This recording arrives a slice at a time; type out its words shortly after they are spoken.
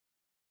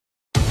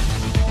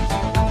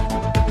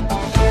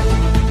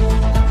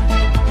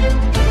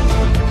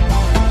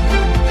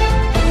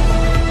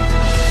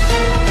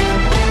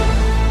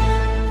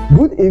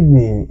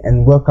evening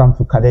and welcome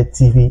to Cadet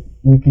TV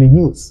Weekly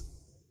News.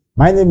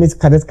 My name is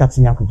Cadet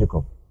Captain Yanko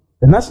Jacob.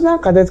 The National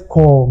Cadet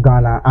Corps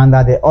Ghana,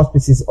 under the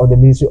auspices of the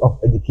Ministry of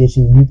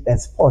Education, Youth and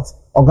Sports,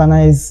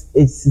 organized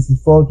its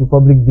 64th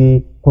Republic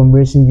Day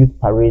Commemoration Youth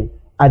Parade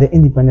at the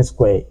Independence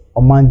Square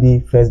on Monday,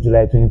 1st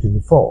July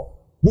 2024.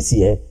 This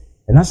year,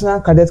 the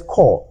National Cadet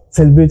Corps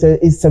celebrated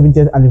its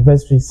 70th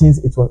anniversary since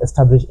it was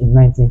established in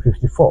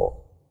 1954.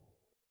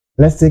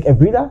 Let's take a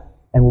breather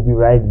and we'll be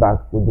right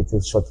back with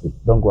details shortly.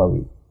 Don't go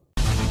away.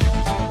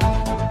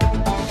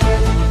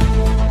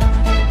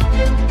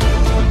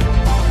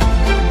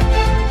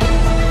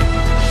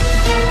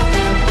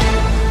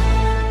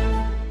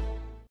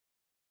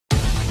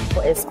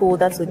 A school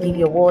that will give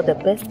your world the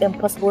best and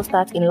possible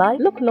start in life?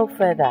 Look no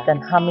further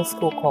than Hami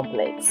School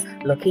Complex.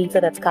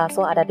 Located at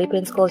Castle at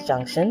Adepensko's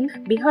Junction,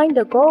 behind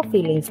the Gore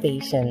Filling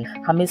Station,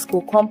 Hami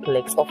School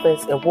Complex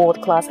offers a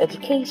world-class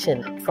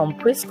education from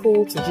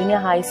preschool to junior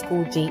high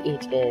school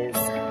JHS.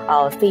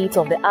 Our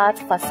state-of-the-art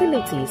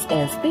facilities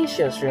and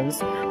spacious rooms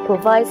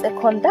provides a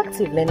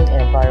conducive learning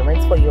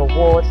environment for your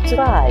world to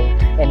thrive,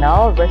 and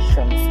our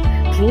restrooms,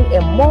 clean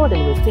and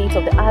modern with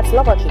state-of-the-art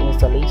laboratory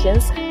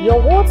installations. Your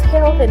ward's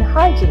health and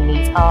hygiene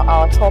needs are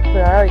our top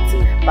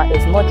priority, but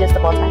it's not just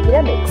about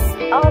academics.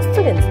 Our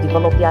students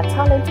develop their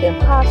talent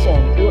and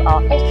passion through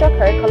our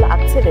extracurricular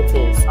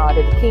activities. Our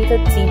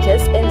dedicated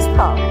teachers and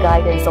staff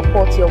guide and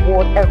support your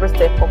ward every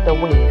step of the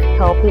way,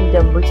 helping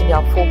them reach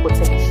their full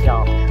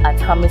potential. At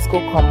Hami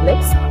School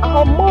Complex,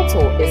 our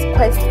motto is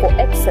Quest for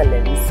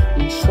Excellence.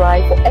 We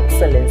strive for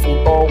excellence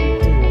in all we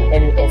do,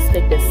 and we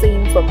expect the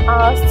same from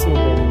our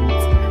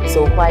students.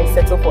 So why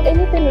settle for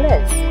anything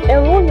less?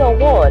 Enroll your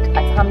ward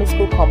at Hami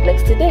School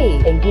Complex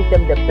today and give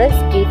them the best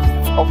gifts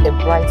of a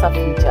brighter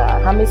future.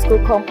 Hami School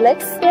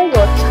Complex, where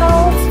your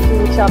child's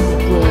future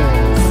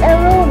begins.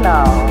 Enroll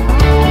now.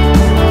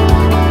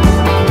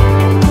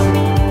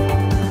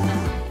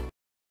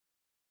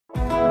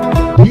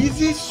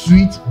 Busy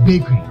Sweet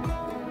Bakery,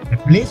 a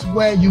place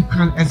where you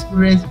can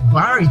experience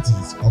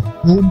varieties of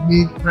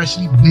homemade,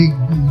 freshly baked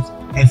goods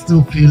and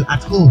still feel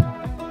at home.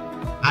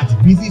 At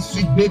Busy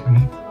Sweet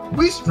Bakery,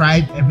 we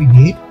strive every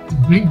day to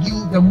bring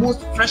you the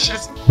most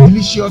freshest,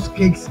 delicious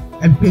cakes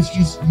and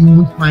pastries you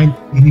won't find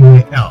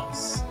anywhere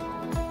else.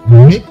 We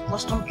make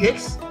custom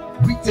cakes,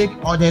 we take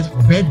orders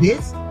for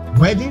birthdays,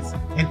 weddings,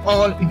 and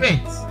all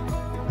events.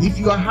 If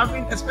you are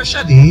having a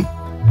special day,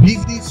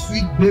 Busy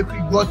Sweet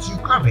Bakery got you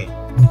covered.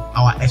 With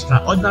our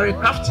extraordinary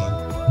crafting,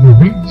 we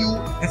bring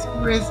you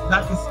experience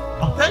that is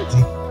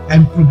authentic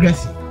and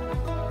progressive.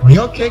 For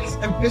your cakes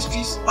and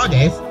pastries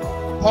orders,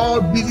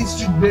 call Busy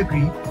Sweet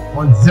Bakery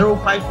on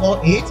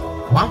 0548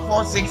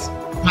 146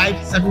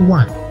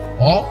 571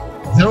 or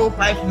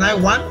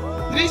 0591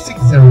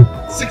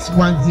 360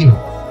 610.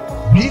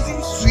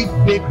 Busy Sweet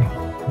Bakery,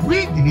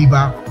 we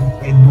deliver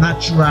with a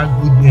natural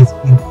goodness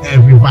in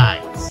every bite.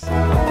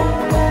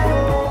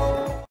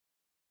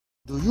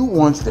 Do you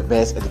want the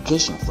best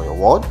education for your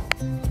ward?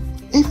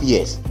 If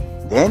yes,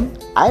 then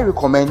I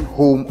recommend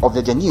Home of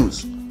the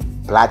Genius,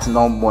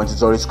 Platinum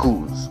Montessori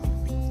Schools.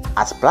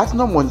 At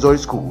Platinum Montessori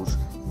Schools,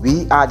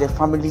 we are the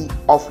family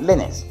of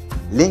learners,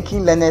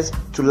 linking learners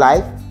to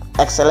life,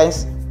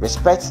 excellence,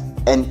 respect,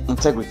 and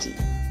integrity.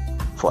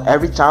 For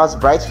every child's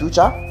bright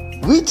future,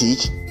 we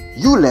teach,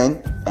 you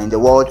learn, and the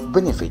world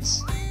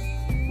benefits.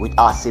 With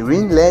our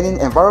serene learning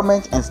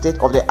environment and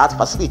state-of-the-art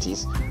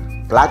facilities,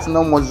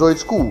 Platinum Montessori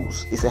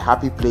Schools is a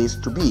happy place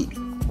to be,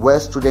 where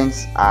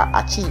students are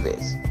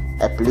achievers,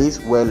 a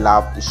place where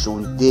love is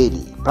shown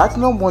daily.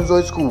 Platinum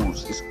Montessori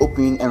Schools is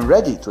open and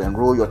ready to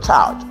enroll your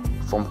child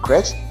from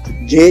crèche to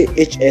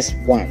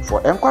JHS1.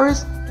 For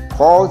enquiries,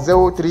 call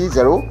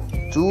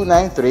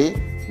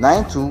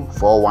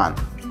 030-293-9241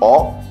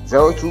 or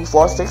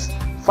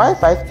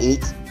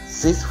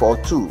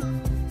 0246-558-642.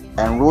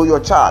 Enroll your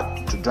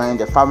child to join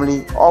the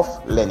family of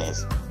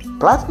learners.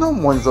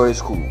 Platinum Montessori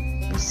School,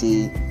 we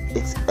say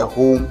it's a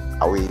home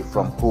away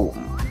from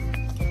home.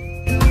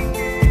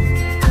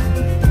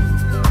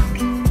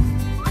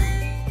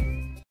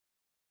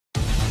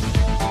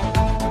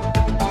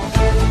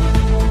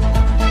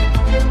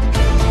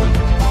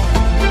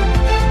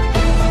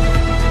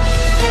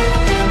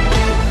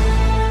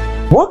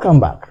 Welcome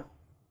back.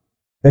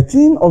 The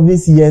theme of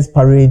this year's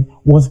parade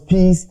was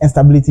Peace and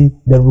Stability,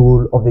 the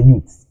Role of the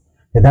Youth.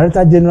 The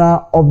Director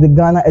General of the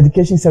Ghana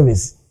Education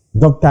Service,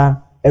 Dr.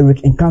 Eric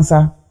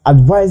Nkansa,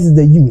 advises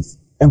the youth,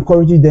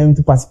 encouraging them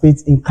to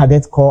participate in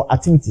Cadet Corps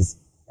activities,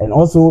 and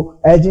also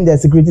urging the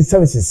security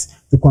services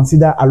to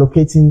consider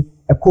allocating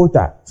a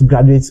quota to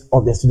graduates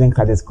of the Student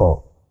Cadet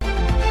Corps.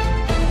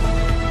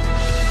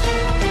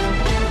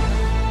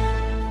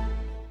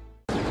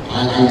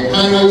 I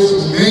encourage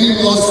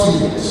many more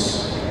students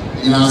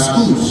in our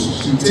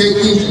schools to take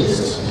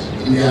interest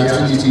in the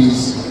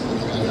activities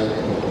of Cadet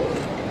Corps.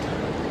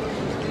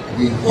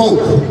 We hope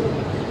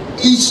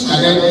each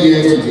cadet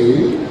here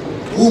today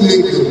will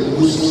make the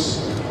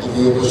most of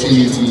the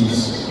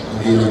opportunities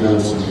available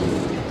to you.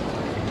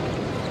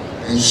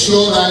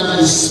 Ensure that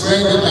you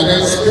spread the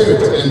cadet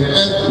spirit and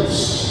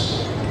purpose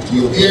to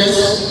your peers,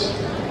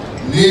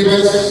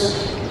 neighbors,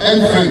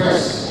 and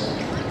friends.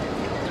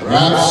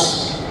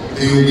 Perhaps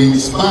they will be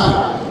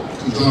inspired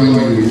to join you in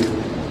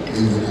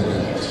the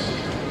cadet.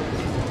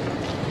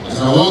 As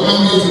I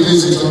welcome you to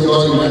this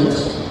historical event,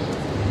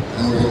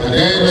 and with the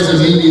cadet as a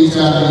leading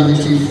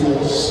military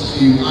force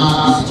in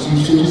our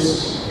institutions,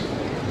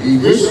 we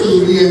wish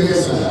to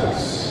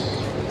re-emphasize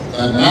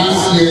that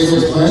last year's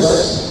request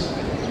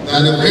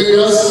that the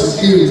various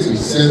security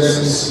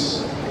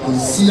services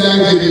consider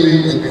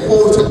giving a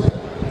quota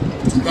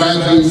to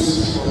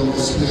graduates from the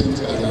student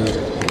cadet.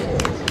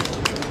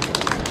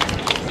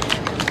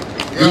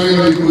 Your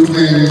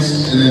recruitment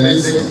and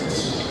enlistment,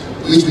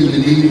 which we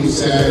believe will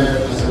serve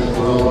as a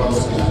overall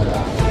booster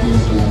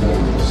these young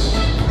ones.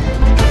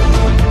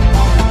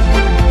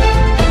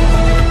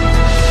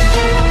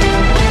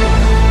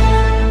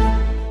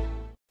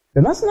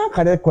 The National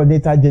Cadet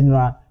Coordinator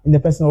General, in the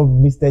person of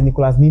Mr.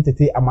 Nicholas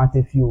Nintete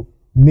Amatefio,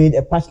 made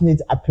a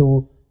passionate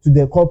appeal to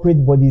the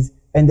corporate bodies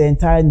and the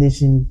entire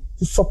nation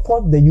to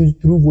support the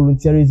youth through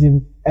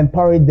volunteerism,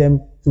 empowering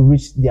them to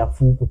reach their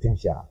full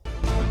potential.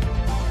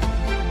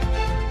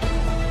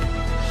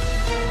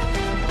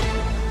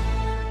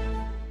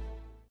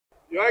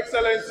 Your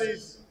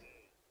Excellencies,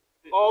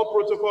 all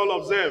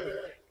protocol observed,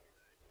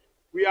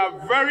 we are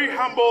very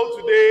humbled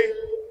today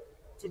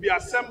to be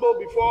assembled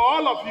before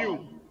all of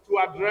you to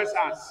address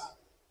us.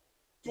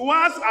 To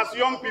us as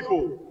young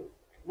people,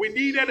 we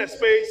needed a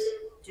space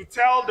to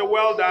tell the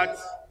world that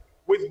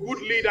with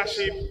good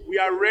leadership, we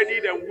are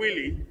ready and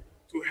willing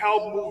to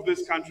help move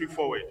this country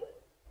forward.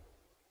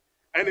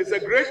 And it's a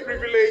great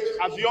privilege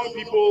as young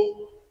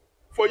people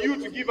for you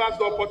to give us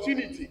the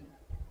opportunity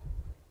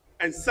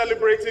and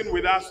celebrating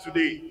with us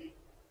today.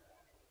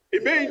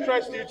 It may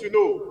interest you to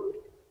know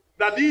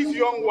that these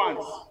young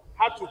ones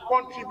had to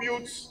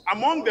contribute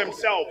among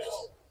themselves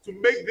to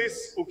make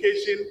this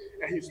occasion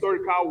a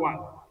historical one.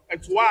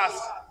 And to us,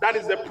 that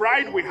is the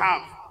pride we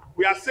have.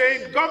 We are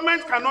saying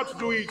government cannot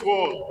do it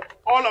all.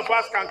 All of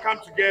us can come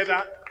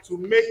together to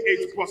make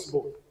it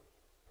possible.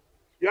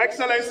 Your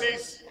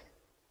Excellencies,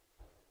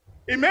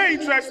 it may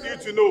interest you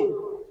to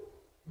know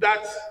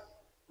that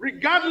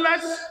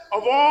regardless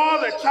of all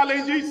the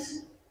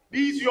challenges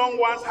these young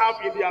ones have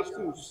in their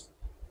schools,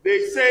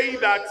 they say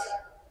that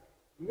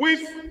with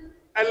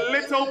a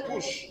little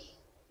push,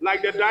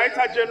 like the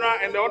Director General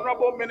and the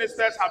Honorable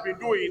Ministers have been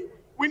doing,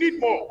 we need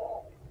more.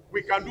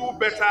 We can do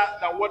better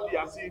than what we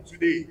are seeing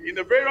today in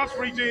the various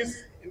regions,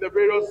 in the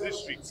various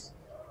districts.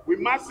 We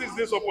must seize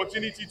this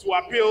opportunity to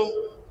appeal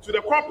to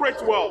the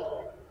corporate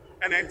world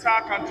and the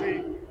entire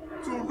country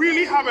to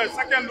really have a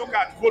second look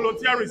at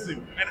volunteerism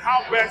and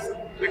how best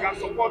they can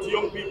support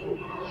young people.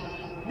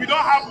 We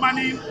don't have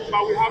money,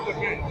 but we have the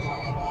hands.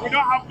 We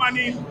don't have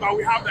money, but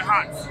we have the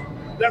hands.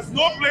 There's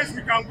no place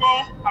we can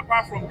go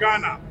apart from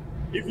Ghana.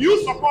 If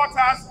you support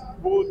us,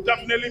 we will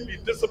definitely be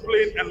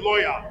disciplined and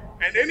loyal.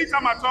 And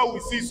anytime at all we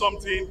see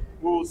something,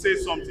 we will say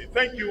something.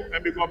 Thank you,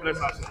 and may God bless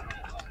us.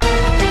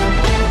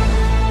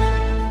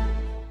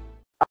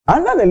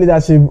 Under the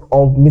leadership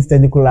of Mr.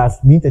 Nicholas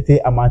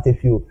Nintete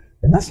Amatefio,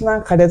 the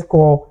National Cadet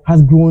Corps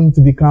has grown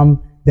to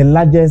become the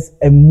largest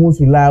and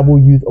most reliable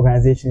youth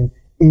organization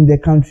in the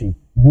country,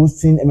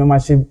 boasting a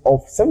membership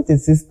of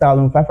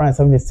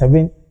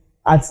 76,577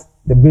 at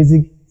the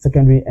basic,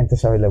 secondary, and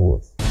tertiary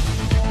levels.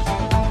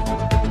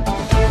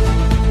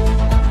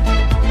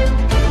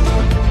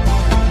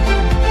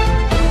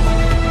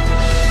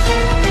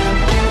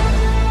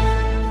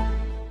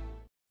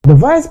 The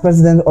Vice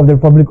President of the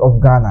Republic of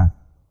Ghana,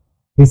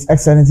 His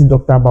Excellency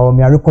Dr.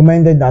 Bawumia,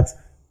 recommended that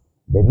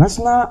the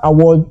National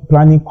Award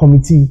Planning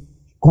Committee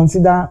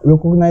consider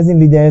recognizing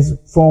leaders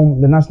from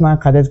the National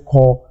Cadet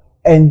Corps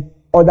and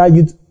other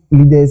youth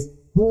leaders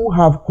who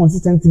have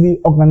consistently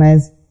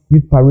organized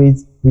youth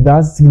parades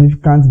without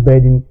significant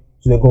burden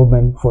to the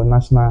government for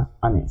national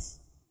honors.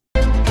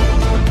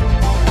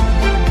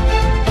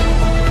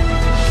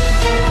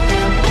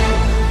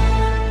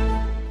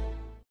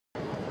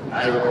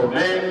 I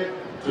recommend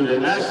to the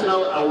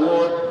National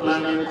Award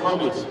Planning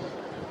Committee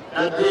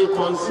that they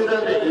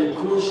consider the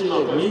inclusion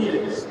of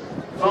leaders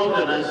from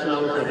the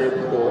National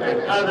Cadet Corps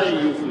and other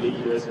youth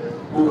leaders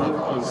who have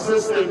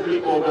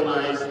consistently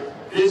organized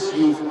this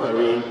youth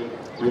parade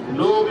with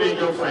no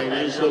major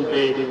financial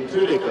burden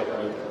to the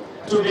government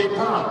to be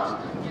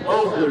part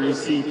of the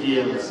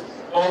recipients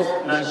of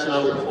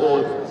national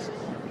orders,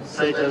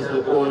 such as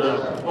the Order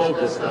of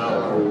the Star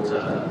of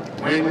Malta,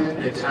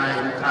 when the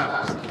time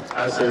comes,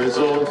 as a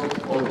result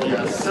of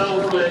their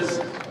selfless,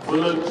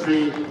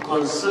 voluntary,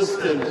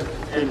 consistent,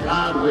 and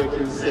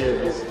hard-working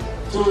service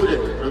to the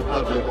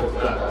Republic of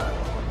Ghana.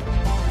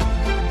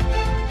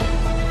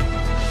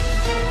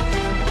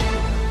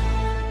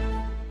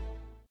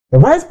 The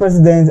Vice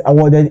President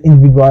awarded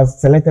individuals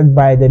selected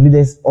by the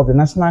leaders of the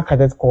National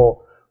Cadet Corps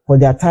for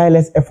their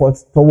tireless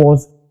efforts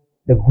towards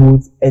the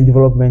growth and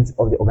development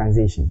of the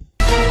organization.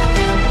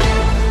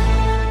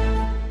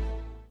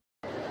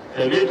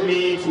 Permit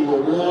me to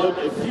award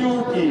a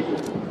few people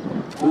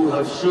who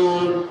have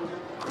shown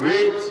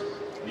great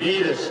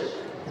leadership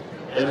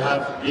and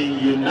have been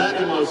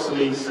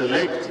unanimously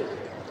selected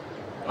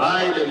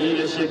by the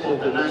leadership of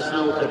the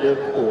National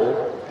Cadet Corps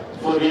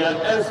for their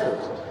effort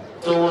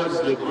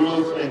towards the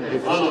growth and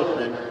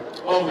development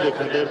of the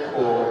Cadet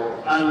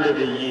Corps under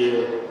the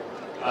year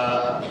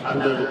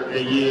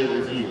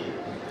review.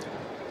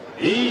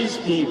 These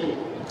people,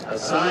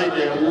 aside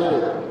their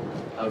award,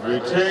 have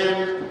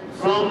returned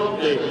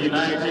from the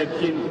United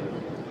Kingdom,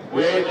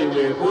 where they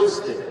were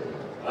hosted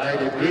by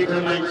the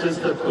Greater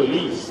Manchester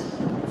Police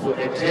for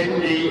a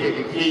 10-day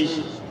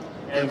education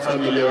and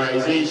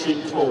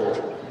familiarization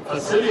tour,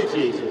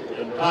 facilitated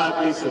and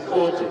partly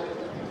supported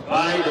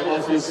by the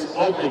Office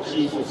of the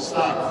Chief of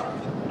Staff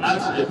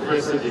at the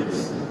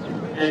Presidents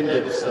and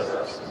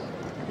themselves.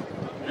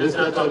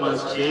 Mr.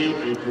 Thomas J.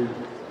 Edu.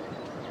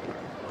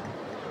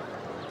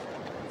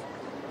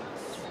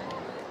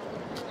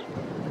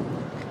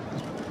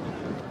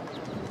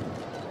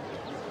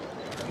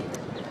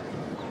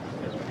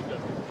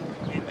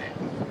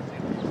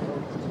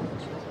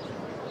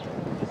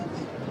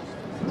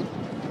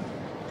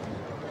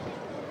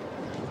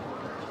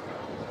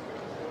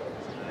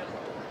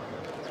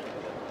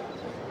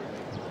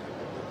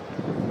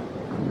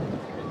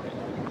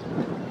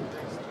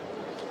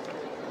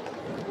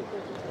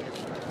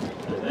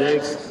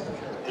 Next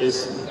is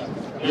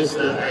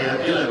Mr.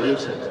 Ayadila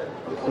Richard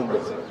Okumba.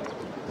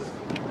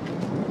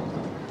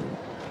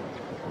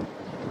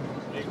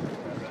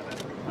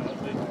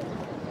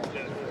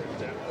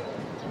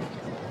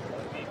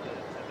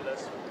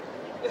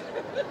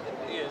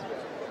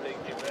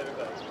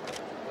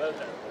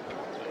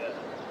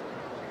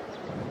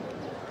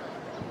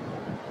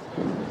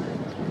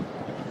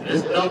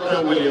 This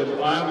Dr. William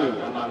Kwame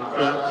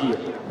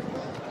Amankrati.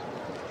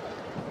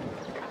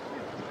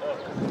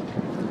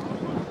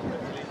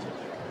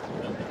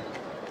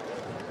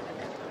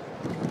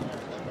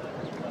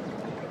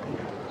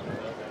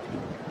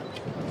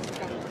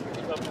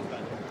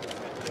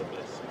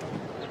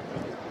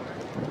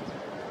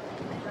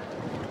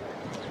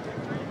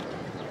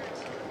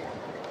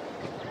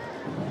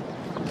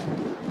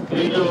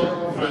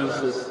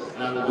 Francis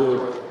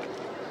Nangood.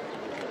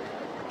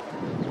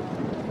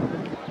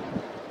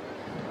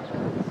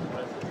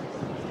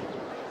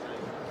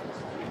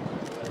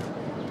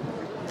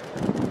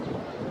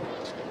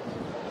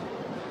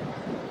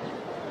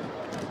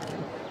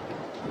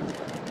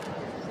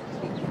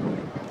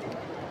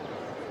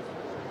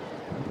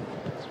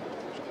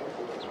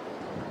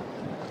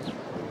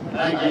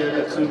 Thank you.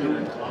 That's 2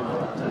 minutes.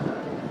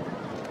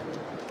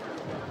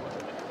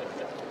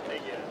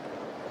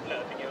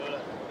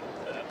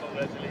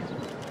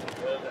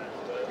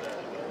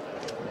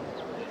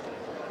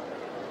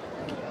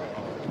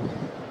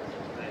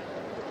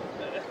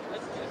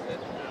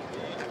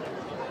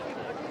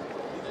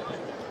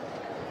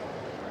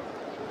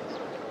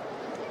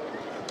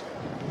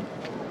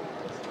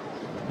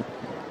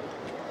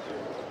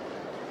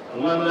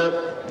 Amanda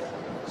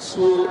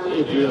Su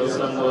Adriel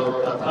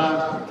Samuel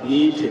Papa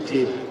Ni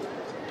Tete.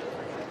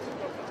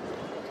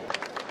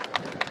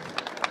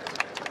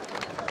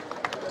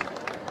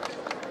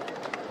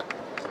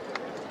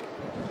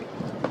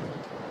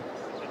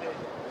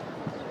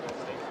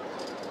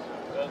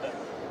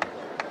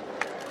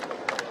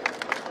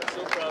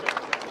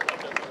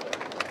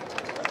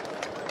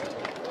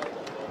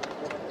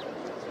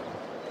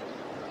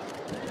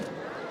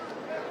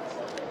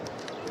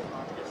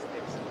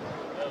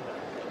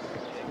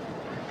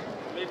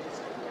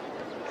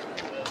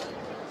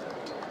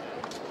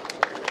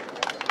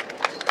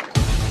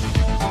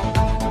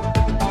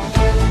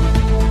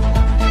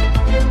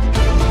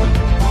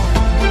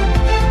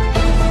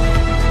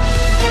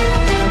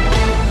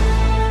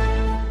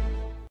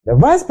 The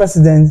Vice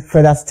President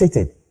further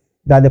stated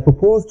that the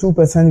proposed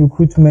 2%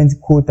 recruitment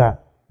quota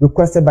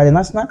requested by the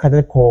National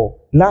Cadet Corps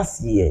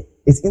last year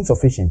is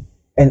insufficient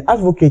and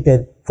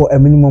advocated for a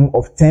minimum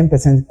of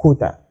 10%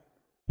 quota.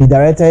 He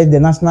directed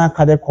the National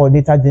Cadet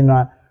Coordinator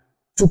General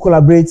to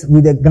collaborate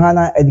with the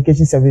Ghana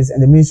Education Service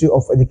and the Ministry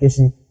of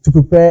Education to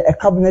prepare a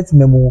cabinet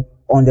memo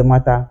on the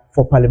matter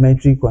for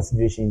parliamentary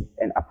consideration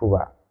and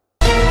approval.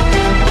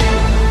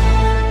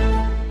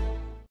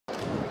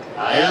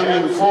 I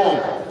am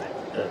informed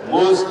that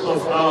most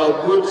of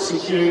our good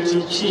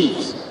security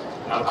chiefs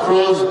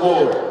across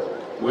board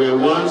were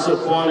once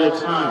upon a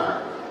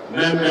time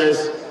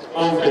members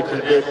of the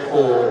Cadet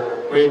Corps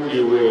when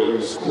they were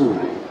in school.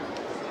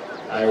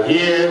 I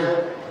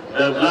hear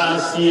that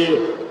last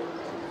year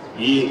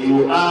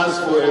you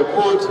asked for a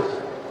quota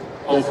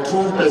of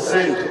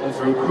 2% of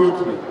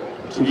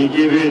recruitment to be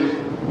given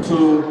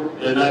to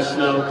the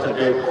National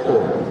Cadet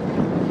Corps.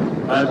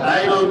 But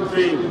I don't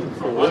think,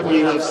 from what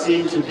we have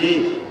seen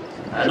today,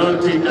 I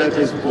don't think that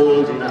is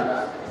bold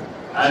enough.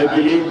 I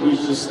believe we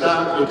should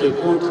start with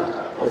a quota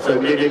of a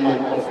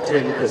minimum of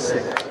 10%.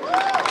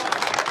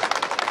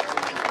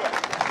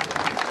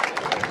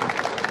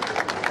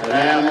 And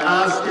I am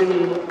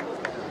asking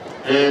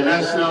the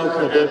National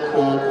Cadet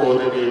Corps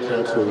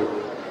Coordinator to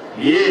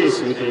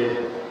liaise with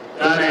the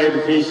Ghana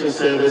Education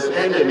Service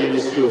and the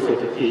Ministry of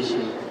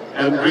Education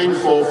and bring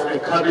forth a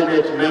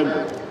cabinet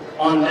memo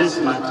on this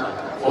matter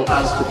for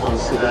us to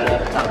consider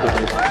in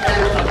cabinet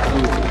and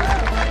approve.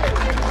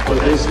 for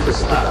this to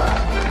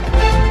start.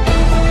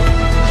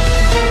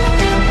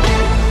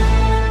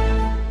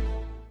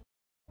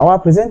 Our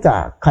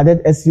presenter,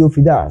 Cadet SEO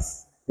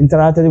Fidas,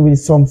 interacted with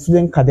some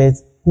student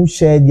cadets who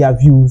shared their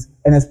views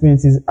and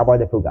experiences about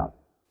the program.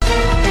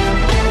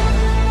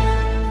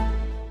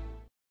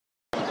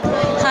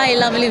 Hi,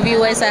 lovely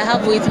viewers. I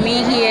have with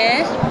me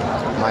here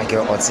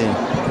Michael Otin.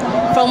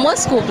 From what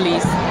school,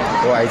 please?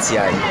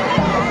 OITI,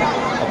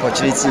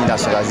 Opportunity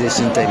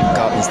Industrialization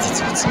Technical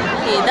Institute.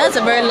 Okay, that's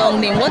a very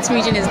long name. What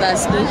region is that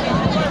school?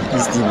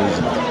 Eastern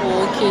region.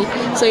 Okay,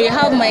 so you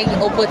have my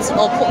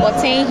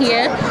Otin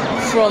here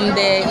from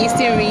the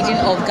Eastern region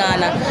of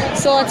Ghana.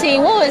 So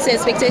Otin, what was the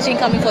expectation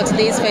coming for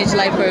today's Fetch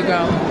Live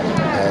program?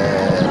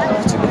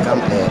 To become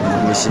an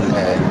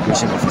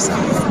immigration officer.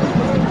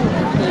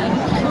 Okay.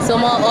 So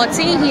my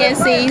Otin here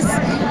says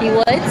he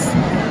what?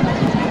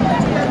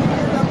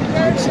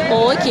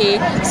 Oh, okay.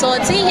 So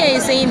Otin here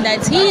is saying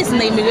that he is in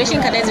the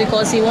immigration cadets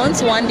because he wants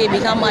to one day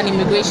become an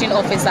immigration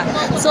officer.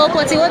 So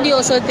Otin, what do you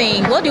also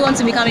think? What do you want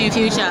to become in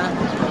future?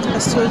 A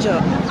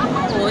soldier.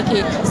 Oh,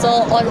 okay.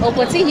 So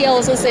Opoti here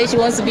also says she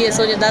wants to be a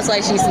soldier. That's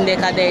why she's in the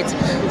cadet.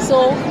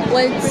 So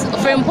with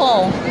friend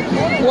Paul,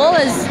 what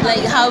was like?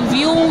 Have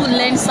you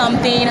learned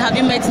something? Have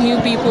you met new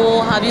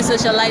people? Have you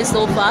socialized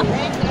so far?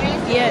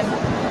 Yeah.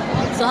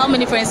 So how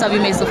many friends have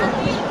you made so far?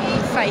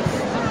 5.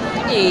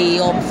 Hey,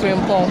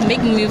 friend Paul,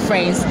 make new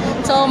friends.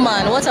 Tall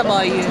man, what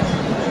about you?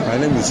 My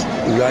name is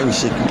Ibrahim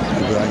Sheikh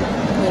Ibrahim.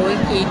 Oh,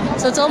 okay.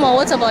 So Tall man,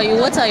 what about you?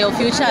 What are your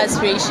future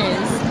aspirations?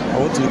 I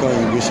want to become an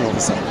immigration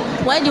officer.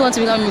 Why do you want to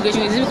become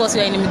immigration? Is it because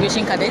you are an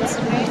immigration cadet?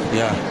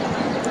 Yeah.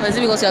 Or is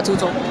it because you are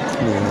tutor?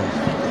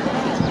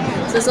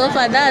 No. So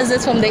far that is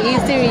it from the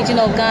Eastern region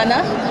of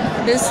Ghana,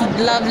 this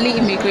lovely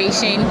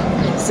immigration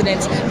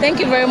student. Thank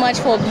you very much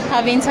for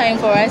having time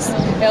for us.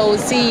 I will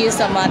see you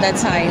some other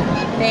time.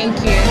 Thank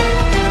you.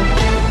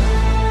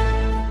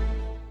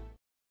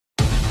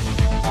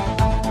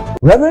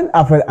 Reverend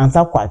Alfred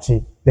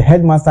Ansakwachi, the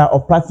headmaster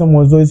of Platinum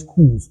Montessori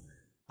Schools,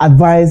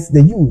 advised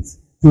the youth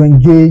to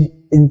engage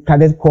in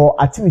cadet corps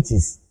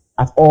activities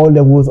at all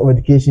levels of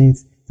education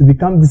to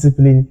become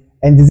disciplined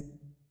and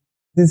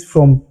desist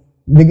from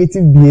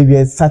negative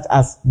behaviors such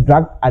as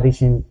drug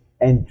addiction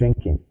and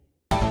drinking.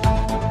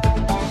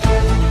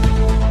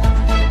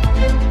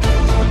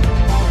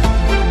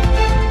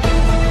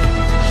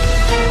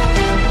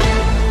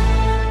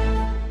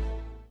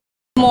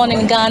 Good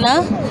morning,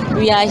 Ghana.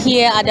 We are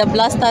here at the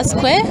BlackStar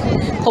Square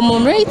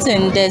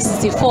commemorating the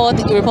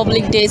 64th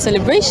Republic Day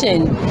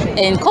celebration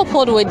and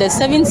coupled with the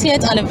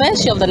 70th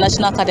anniversary of the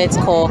National Cadet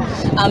Corps.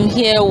 I'm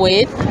here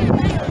with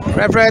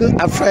Reverend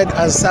Alfred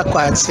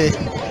Ansakwachi,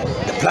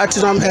 the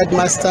Platinum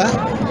Headmaster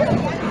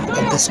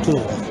of the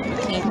school.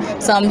 Okay.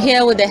 So I'm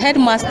here with the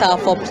headmaster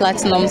for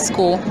Platinum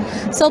School.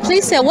 So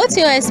please say, what's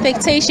your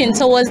expectation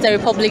towards the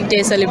Republic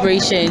Day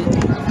celebration?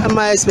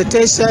 My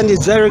expectation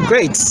is very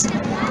great.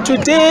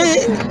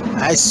 Today,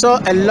 I saw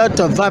a lot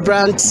of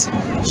vibrant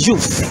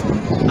youth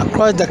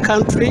across the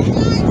country,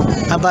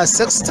 about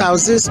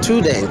 6,000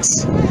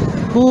 students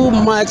who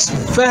marched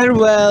very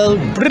well,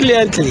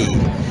 brilliantly.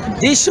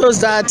 This shows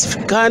that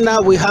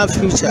Ghana will have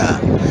future.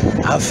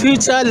 Our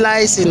future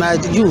lies in our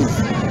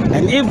youth.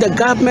 And if the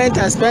government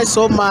has spent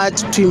so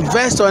much to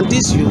invest on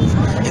this youth,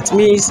 it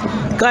means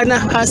Ghana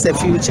has a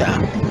future.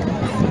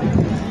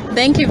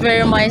 Thank you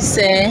very much,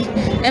 sir.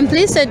 And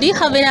please, sir, do you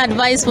have any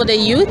advice for the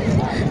youth,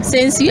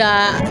 since you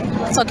are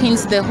talking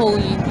to the whole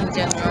youth in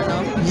general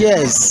now?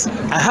 Yes,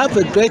 I have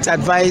a great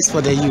advice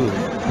for the youth.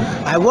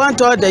 I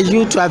want all the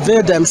youth to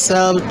avail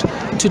themselves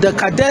to the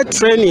cadet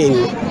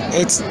training.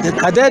 It's the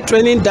cadet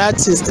training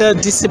that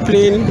instills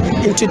discipline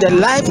into the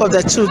life of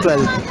the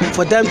children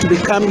for them to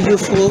become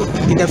youthful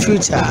in the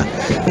future.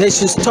 They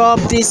should stop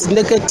this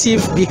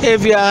negative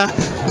behavior,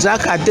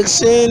 drug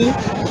addiction,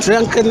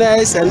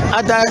 drunkenness, and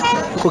other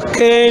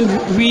cocaine,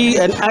 weed,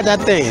 and other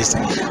things.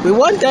 We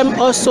want them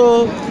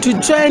also to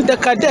join the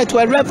cadet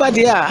wherever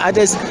they are, at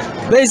the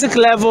basic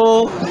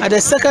level, at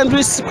the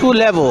secondary school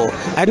level,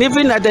 and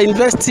even at the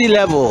university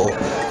level.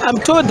 I'm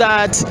told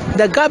that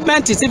the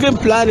government is even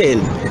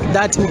planning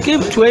that we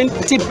give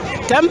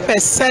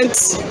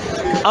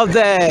 10% of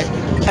the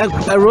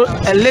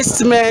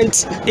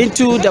enlistment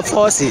into the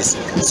forces.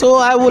 So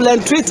I will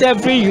entreat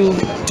every youth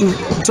to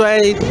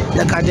join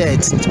the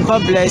cadets.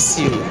 God bless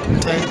you.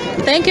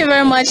 Thank you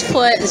very much,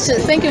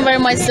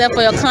 sir,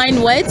 for your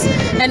kind words.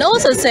 And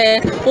also,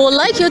 sir, we would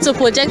like you to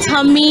project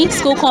Hami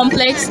School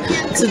Complex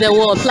to the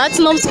world,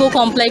 Platinum School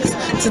Complex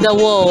to the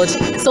world.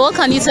 So what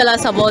can you tell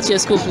us about your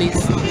school, please?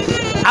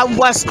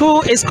 Our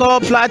school is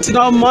called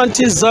Platinum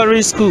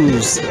Montessori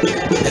Schools,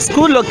 a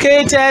school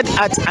located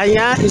at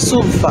Anya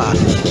Isufa,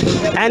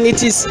 and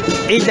it is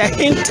in the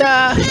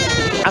Inter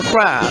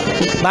Accra.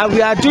 But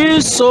we are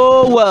doing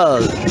so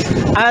well,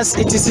 as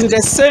it is in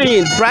the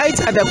saying, right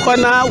at the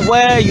corner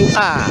where you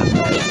are.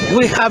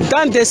 We have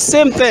done the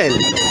same thing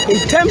in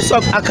terms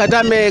of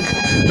academic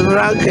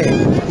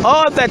ranking.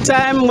 All the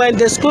time when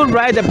the school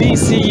write the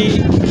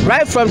BCE,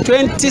 right from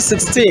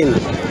 2016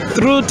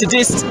 through to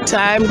this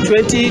time,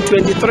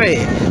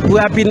 2023, we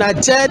have been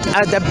adjudged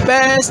as the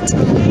best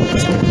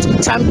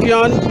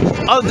champion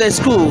of the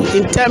school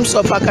in terms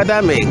of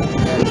academic.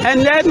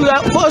 And then we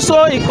have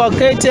also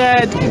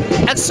inculcated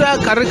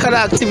extracurricular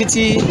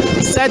activity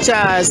such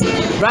as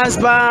brass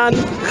band,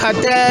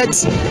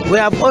 cadets. We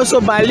have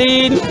also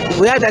ballet,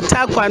 we have the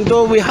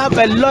taekwondo. We have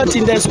a lot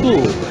in the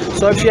school.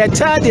 So if your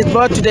child is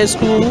brought to the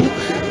school,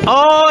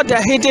 all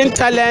the hidden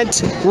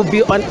talent will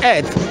be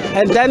unearthed,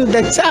 and then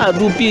the child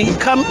will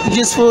become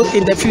useful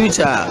in the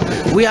future.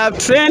 We have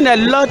trained a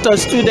lot of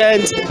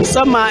students.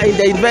 Some are in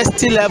the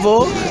university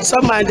level,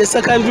 some are in the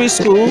secondary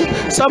school,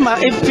 some are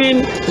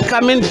even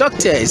becoming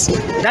doctors.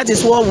 That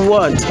is what we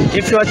want.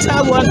 If your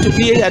child wants to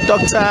be a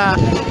doctor,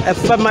 a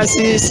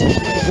pharmacist,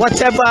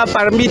 whatever,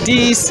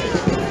 paramedics,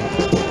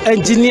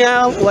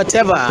 engineer,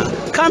 whatever,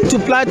 come to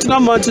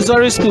Platinum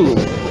Montessori School,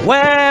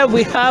 where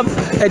we have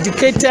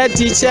educated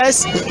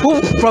teachers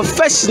who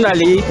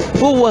professionally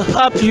will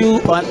help you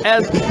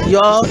unearth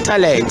your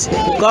talent.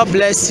 God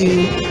bless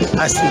you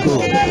as you go.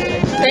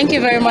 Thank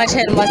you very much,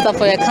 Headmaster,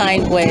 for your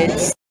kind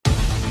words.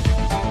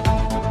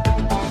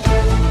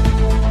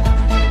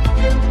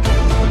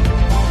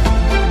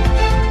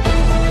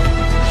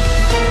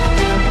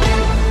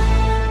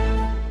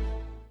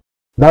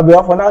 That'll be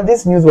all for now.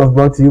 This news was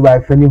brought to you by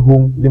Friendly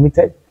Home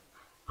Limited,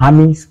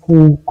 Army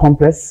School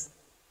Complex,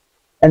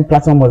 and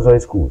Platinum Montessori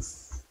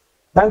Schools.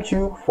 Thank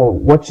you for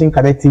watching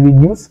Cadet TV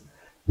News.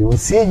 We will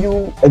see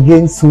you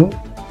again soon.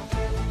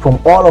 From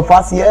all of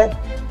us here,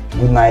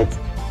 good night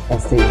and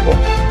stay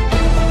informed.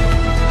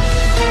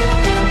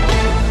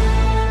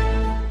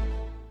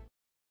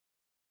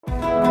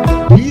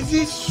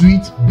 Busy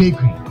Sweet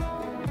Bakery,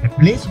 a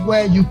place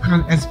where you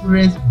can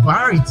experience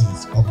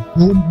varieties of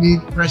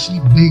homemade, freshly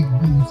baked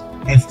goods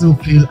and still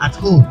feel at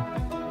home.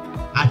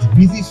 At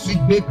Busy Sweet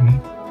Bakery,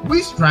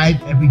 we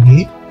strive every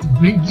day to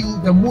bring you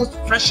the most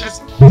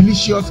freshest,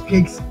 delicious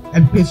cakes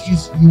and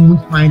pastries you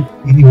won't find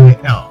anywhere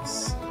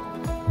else.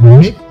 We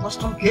make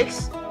custom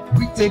cakes.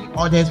 We take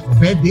orders for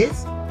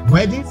birthdays,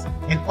 weddings,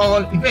 and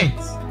all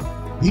events.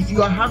 If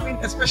you are having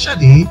a special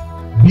day,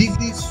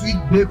 Busy Sweet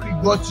Bakery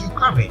got you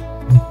covered.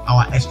 With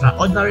our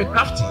extraordinary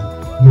crafting,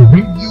 we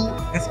bring you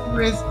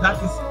experience that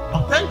is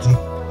authentic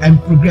and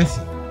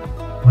progressive.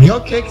 For your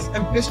cakes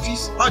and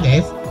pastries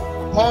orders,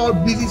 call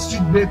Busy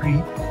Sweet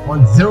Bakery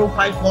on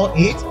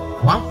 0548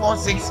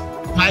 146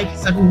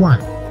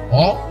 571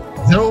 or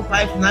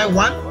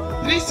 0591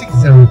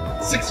 360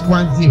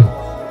 610.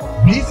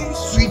 Busy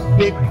Sweet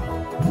Bakery,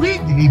 we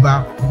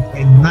deliver with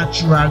a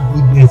natural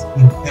goodness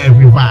in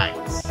every bite.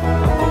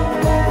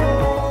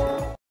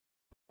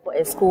 For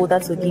a school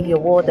that will give your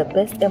world the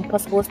best and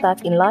possible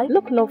start in life,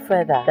 look no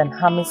further than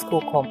Hami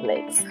School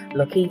Complex.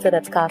 Located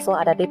at Castle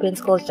at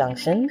Depens Coast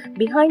Junction,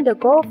 behind the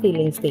Gore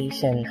Filling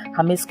Station,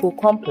 Hami School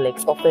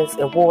Complex offers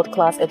a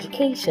world-class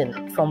education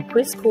from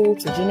preschool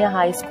to junior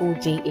high school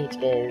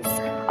JHS.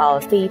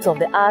 Our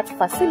state-of-the-art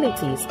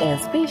facilities and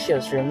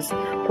spacious rooms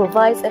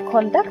provides a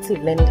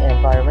conducive learning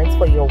environment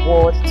for your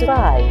ward to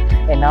thrive,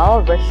 and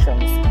our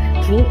restrooms,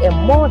 clean and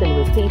modern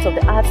with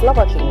state-of-the-art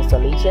laboratory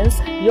installations.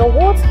 Your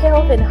ward's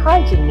health and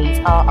hygiene needs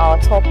are our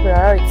top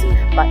priority,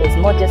 but it's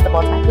not just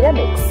about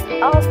academics.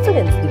 Our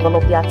students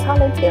develop their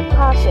talent and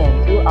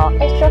passion through our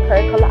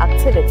extracurricular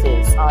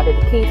activities. Our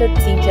dedicated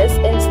teachers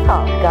and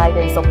staff guide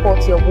and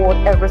support your ward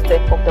every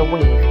step of the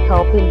way,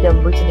 helping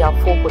them reach their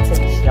full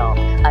potential.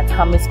 At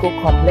Hami School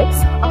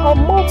Complex, our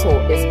motto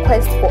is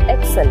Quest for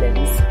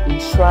Excellence. We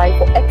strive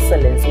for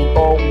excellence in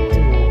all we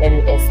do, and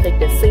we expect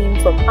the same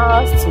from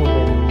our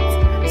students.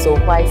 So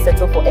why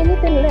settle for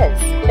anything less?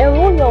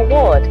 Enroll your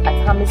ward at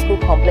Hami School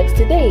Complex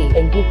today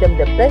and give them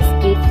the best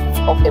gifts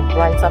of a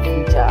brighter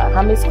future.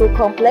 Hami School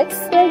Complex,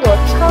 where your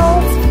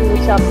child's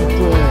future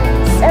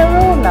begins.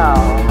 Enroll now.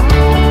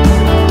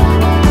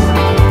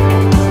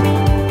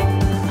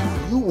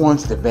 Do you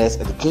want the best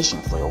education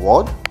for your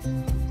ward?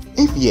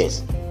 If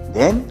yes,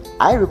 then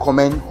I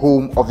recommend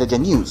home of the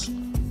Genius,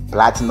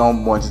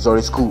 Platinum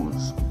Montessori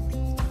Schools.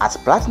 At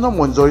Platinum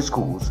Montessori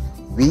Schools,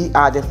 we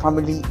are the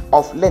family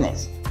of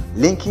learners,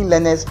 linking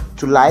learners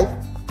to life,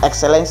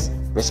 excellence,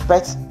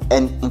 respect,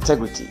 and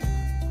integrity.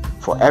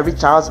 For every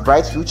child's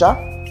bright future,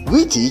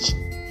 we teach,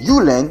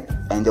 you learn,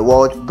 and the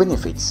world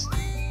benefits.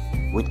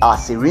 With our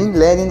serene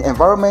learning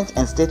environment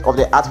and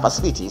state-of-the-art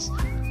facilities,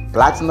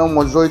 Platinum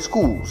Montessori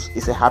Schools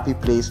is a happy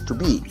place to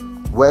be,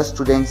 where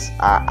students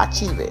are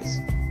achievers,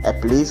 a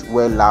place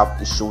where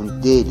love is shown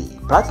daily.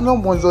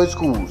 Platinum Montessori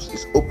Schools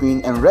is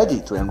open and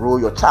ready to enroll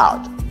your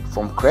child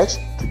from crèche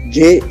to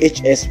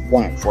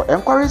JHS1. For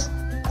enquiries,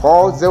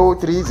 call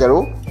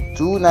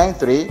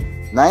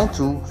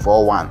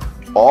 030-293-9241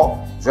 or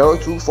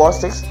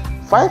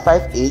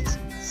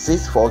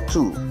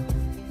 0246-558-642.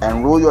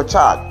 Enroll your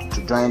child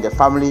to join the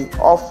family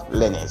of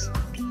learners.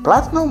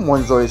 Platinum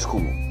Montessori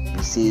School,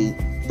 we say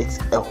it's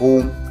a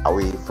home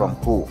away from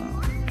home.